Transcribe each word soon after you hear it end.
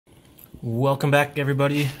Welcome back,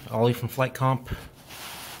 everybody. Ollie from flightcomp,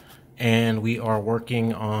 and we are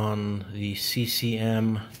working on the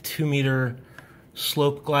CCM 2-meter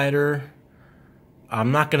slope glider.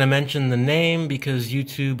 I'm not going to mention the name because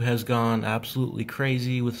YouTube has gone absolutely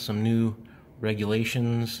crazy with some new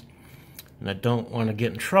regulations, and I don't want to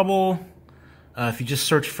get in trouble. If you just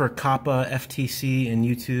search for Kappa FTC in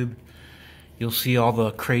YouTube, you'll see all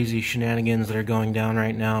the crazy shenanigans that are going down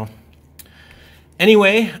right now.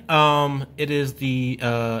 Anyway, it is the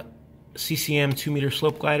CCM 2-meter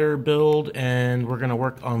slope glider build, and we're going to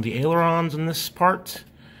work on the ailerons in this part.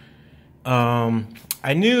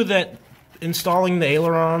 I knew that installing the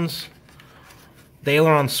aileron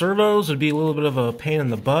servos would be a little bit of a pain in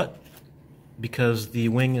the butt because the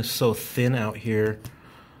wing is so thin out here.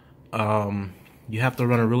 You have to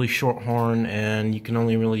run a really short horn, and you can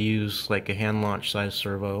only really use like a hand launch size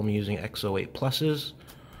servo. I'm using X08 pluses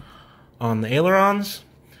on the ailerons.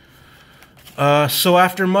 So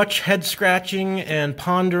after much head scratching and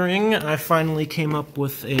pondering, I finally came up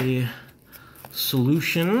with a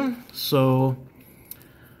solution. So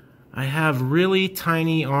I have really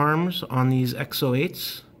tiny arms on these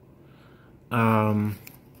X08s, and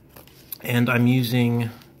I'm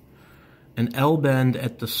using an L bend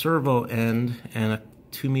at the servo end and a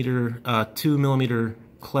 2 millimeter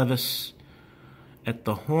clevis at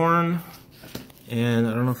the horn. And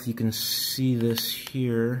I don't know if you can see this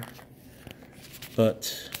here,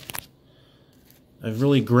 but I've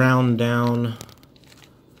really ground down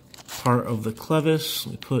part of the clevis.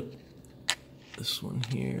 Let me put this one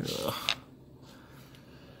here.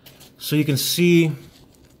 So you can see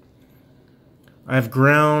I've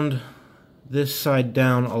ground this side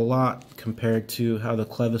down a lot compared to how the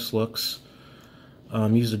clevis looks.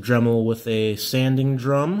 Use a Dremel with a sanding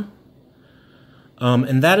drum.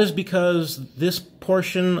 And that is because this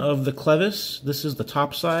portion of the clevis, this is the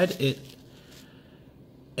top side, it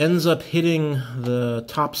ends up hitting the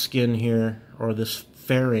top skin here, or this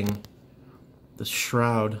fairing, this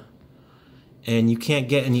shroud, and you can't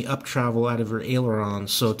get any up travel out of your aileron.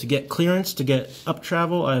 So to get clearance, to get up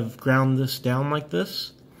travel, I've ground this down like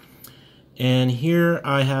this. And here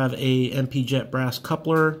I have a MP Jet brass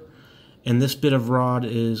coupler, and this bit of rod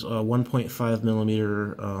is a 1.5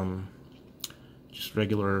 millimeter just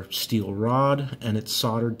regular steel rod, and it's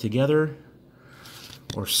soldered together,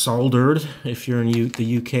 or soldered if you're in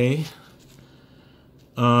the UK.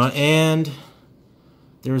 And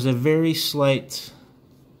there's a very slight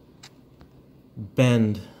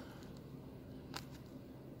bend.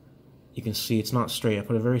 You can see it's not straight. I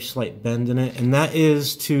put a very slight bend in it, and that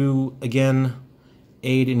is to, again,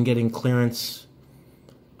 aid in getting clearance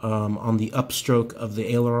on the upstroke of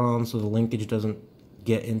the aileron so the linkage doesn't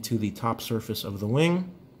get into the top surface of the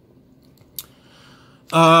wing.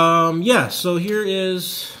 Yeah, so here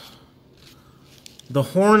is the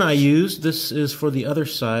horn I used. This is for the other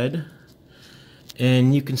side,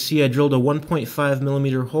 and you can see I drilled a 1.5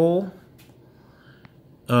 millimeter hole,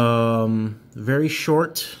 very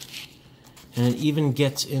short, and it even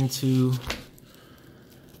gets into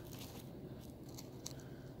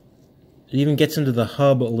the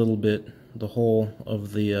hub a little bit, the hole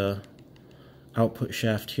of the output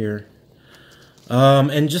shaft here.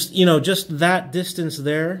 And just, you know, just that distance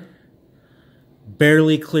there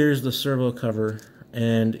barely clears the servo cover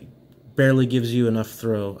and barely gives you enough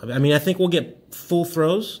throw. I mean, I think we'll get full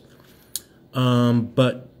throws,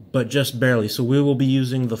 but just barely. So we will be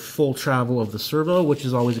using the full travel of the servo, which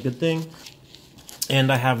is always a good thing.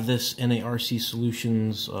 And I have this in a RC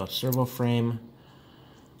Solutions servo frame,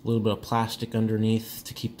 a little bit of plastic underneath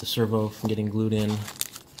to keep the servo from getting glued in.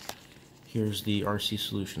 Here's the RC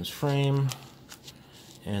Solutions frame,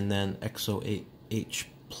 and then X08H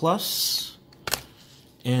Plus.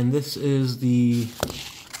 And this is the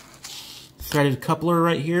threaded coupler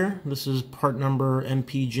right here. This is part number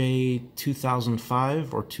MPJ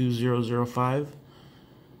 2005 or 2005.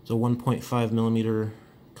 It's a 1.5 millimeter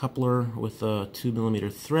coupler with a 2 millimeter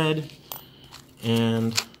thread,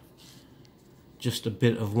 and just a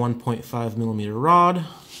bit of 1.5 millimeter rod.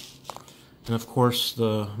 And of course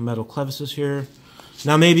the metal clevises here.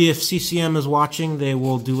 Now maybe if CCM is watching, they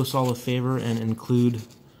will do us all a favor and include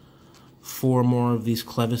 4 more of these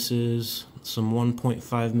clevises, some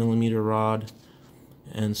 1.5 millimeter rod,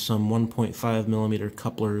 and some 1.5 millimeter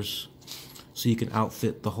couplers, so you can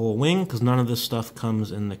outfit the whole wing, because none of this stuff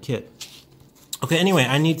comes in the kit. Okay, anyway,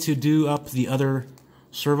 I need to do up the other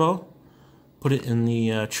servo, put it in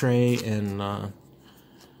the tray, and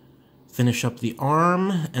finish up the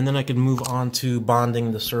arm, and then I can move on to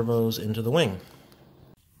bonding the servos into the wing.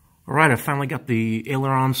 Alright, I finally got the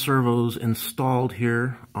aileron servos installed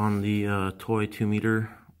here on the Toy 2-meter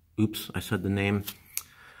Oops, I said the name.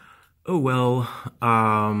 Oh well.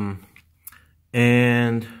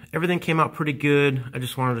 And everything came out pretty good. I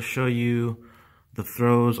just wanted to show you the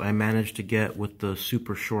throws I managed to get with the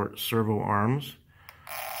super short servo arms.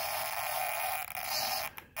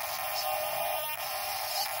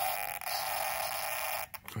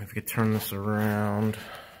 If we could turn this around.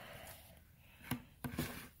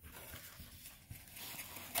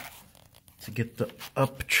 To get the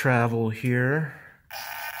up travel here.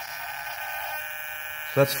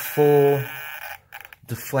 So that's full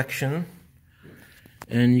deflection.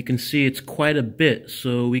 And you can see it's quite a bit.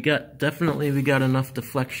 So we got enough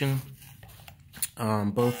deflection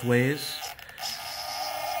both ways.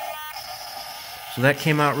 So that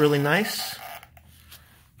came out really nice.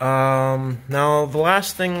 Now the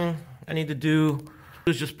last thing I need to do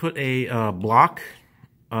is just put a block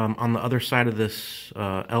on the other side of this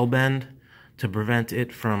L-bend to prevent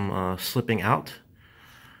it from slipping out.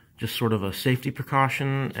 Just sort of a safety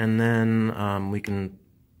precaution, and then we can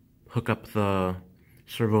hook up the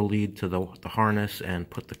servo lead to the harness and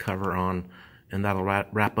put the cover on, and that'll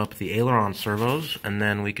wrap up the aileron servos, and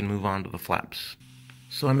then we can move on to the flaps.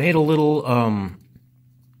 So I made a little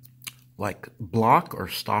like block or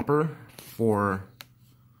stopper for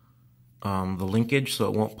the linkage so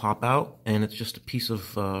it won't pop out, and it's just a piece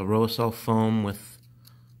of Roacel foam with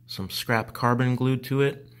some scrap carbon glued to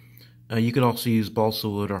it. You could also use balsa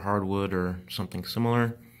wood or hardwood or something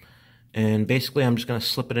similar. And basically I'm just going to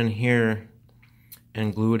slip it in here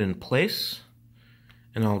and glue it in place.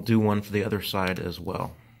 And I'll do one for the other side as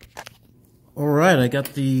well. Alright, I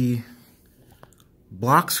got the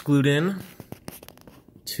blocks glued in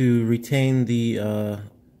to retain the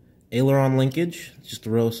aileron linkage. It's just a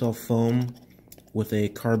Roacel foam with a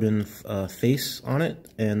carbon face on it.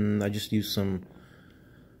 And I just used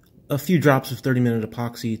a few drops of 30-minute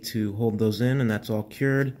epoxy to hold those in, and that's all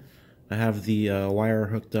cured. I have the wire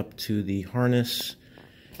hooked up to the harness,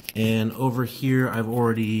 and over here I've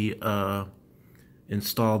already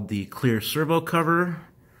installed the clear servo cover,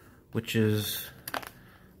 which is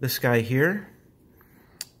this guy here,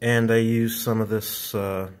 and I used some of this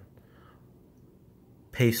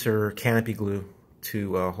Pacer canopy glue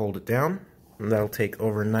to hold it down, and that'll take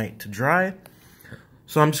overnight to dry.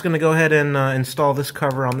 So I'm just going to go ahead and install this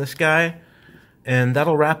cover on this guy, and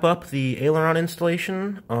that'll wrap up the aileron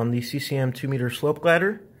installation on the CCM 2-meter slope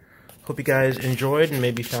glider. Hope you guys enjoyed and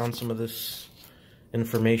maybe found some of this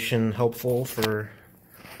information helpful for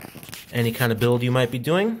any kind of build you might be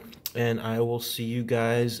doing, and I will see you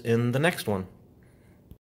guys in the next one.